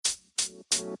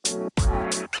All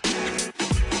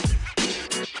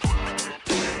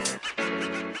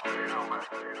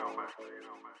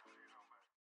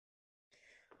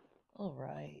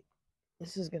right.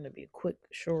 This is going to be a quick,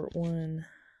 short one.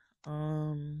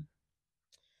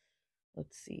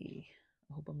 Let's see.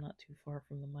 I hope I'm not too far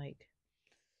from the mic.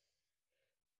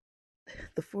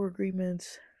 The four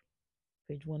agreements,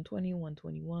 page 120,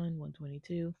 121,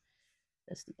 122.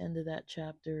 That's the end of that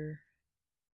chapter.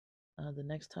 The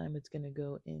next time it's going to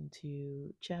go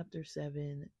into chapter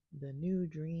 7, the new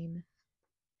dream,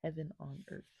 heaven on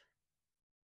earth.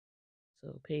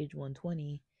 So page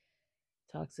 120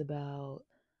 talks about,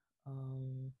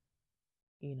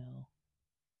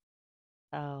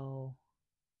 how,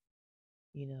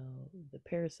 the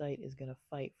parasite is going to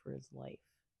fight for its life.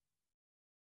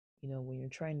 When you're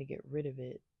trying to get rid of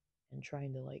it and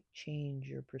trying to like change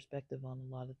your perspective on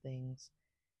a lot of things,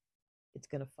 it's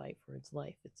going to fight for its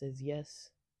life. It says,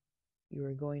 yes, you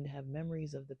are going to have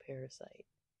memories of the parasite,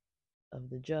 of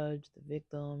the judge, the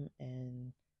victim,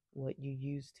 and what you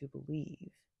used to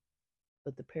believe.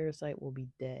 But the parasite will be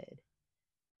dead.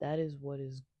 That is what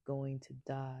is going to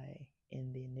die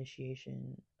in the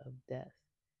initiation of death,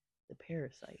 the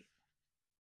parasite.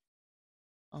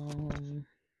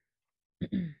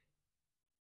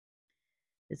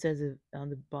 It says it on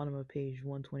the bottom of page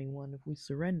 121, if we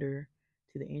surrender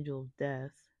to the angel of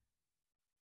death,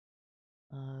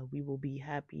 we will be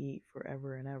happy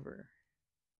forever and ever.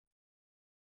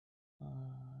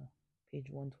 Page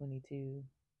 122,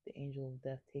 the angel of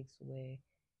death takes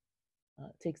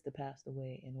the past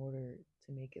away in order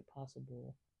to make it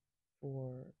possible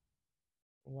for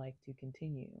life to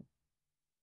continue.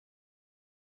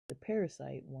 The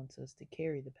parasite wants us to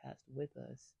carry the past with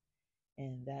us,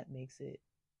 and that makes it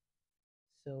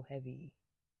so heavy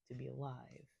to be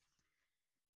alive.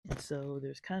 And so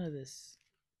there's kind of this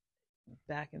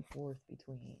back and forth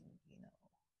between,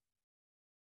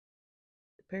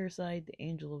 the parasite, the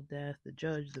angel of death, the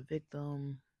judge, the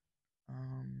victim,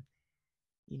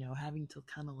 having to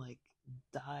kind of like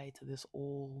die to this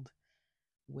old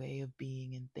way of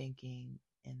being and thinking,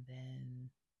 and then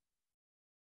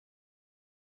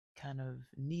kind of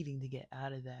needing to get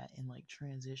out of that and like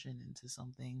transition into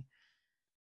something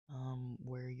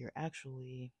where you're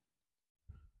actually,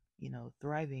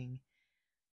 thriving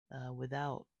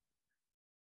without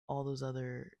all those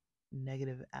other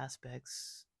negative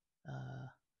aspects,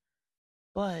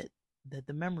 but that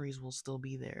the memories will still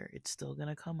be there. It's still going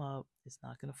to come up. It's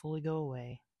not going to fully go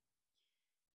away.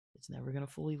 It's never going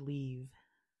to fully leave.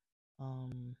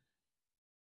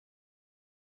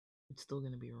 It's still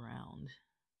going to be around.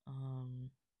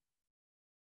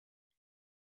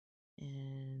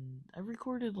 And I've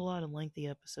recorded a lot of lengthy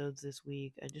episodes this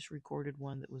week. I just recorded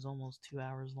one that was almost 2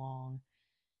 hours long,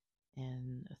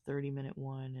 and a 30-minute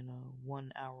one, and a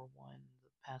 1 hour one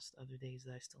the past other days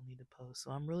that I still need to post.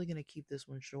 So I'm really going to keep this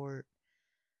one short.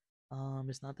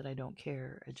 It's not that I don't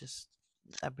care.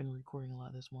 I've been recording a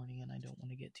lot this morning, and I don't want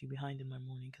to get too behind in my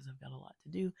morning because I've got a lot to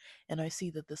do. And I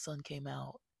see that the sun came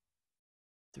out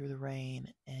through the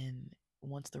rain, and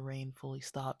once the rain fully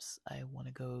stops, I want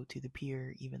to go to the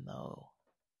pier, even though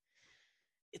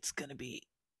it's gonna be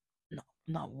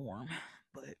not warm,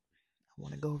 but I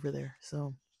want to go over there.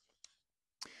 So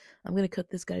I'm gonna cut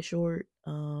this guy short.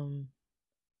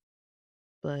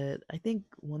 But I think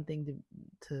one thing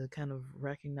to kind of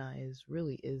recognize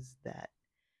really is that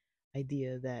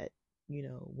idea that,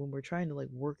 when we're trying to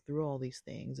like work through all these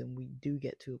things, and we do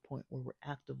get to a point where we're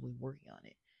actively working on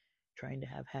it, trying to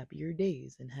have happier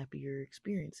days and happier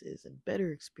experiences and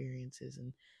better experiences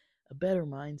and a better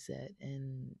mindset,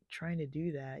 and trying to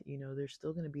do that, there's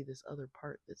still going to be this other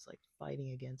part that's like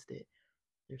fighting against it.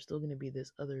 There's still going to be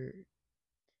this other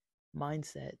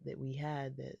mindset that we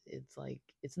had, that it's like,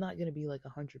 it's not going to be like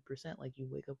 100%. Like, you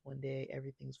wake up one day,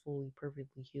 everything's fully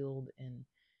perfectly healed, and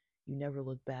you never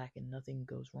look back and nothing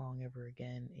goes wrong ever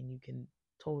again, and you can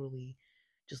totally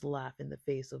just laugh in the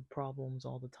face of problems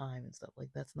all the time and stuff.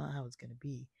 Like, that's not how it's going to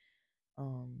be.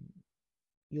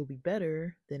 You'll be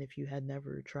better than if you had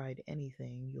never tried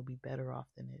anything. You'll be better off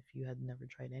than if you had never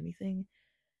tried anything,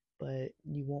 but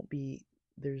you won't be,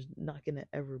 there's not going to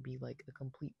ever be like a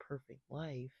complete perfect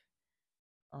life.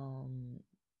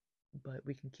 But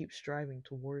we can keep striving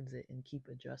towards it and keep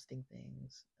adjusting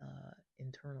things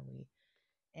internally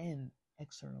and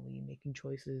externally, making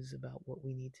choices about what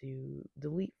we need to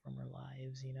delete from our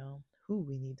lives, who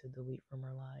we need to delete from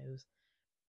our lives,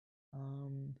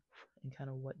 and kind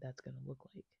of what that's going to look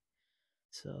like.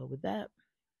 So with that,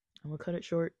 I'm going to cut it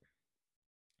short.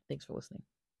 Thanks for listening.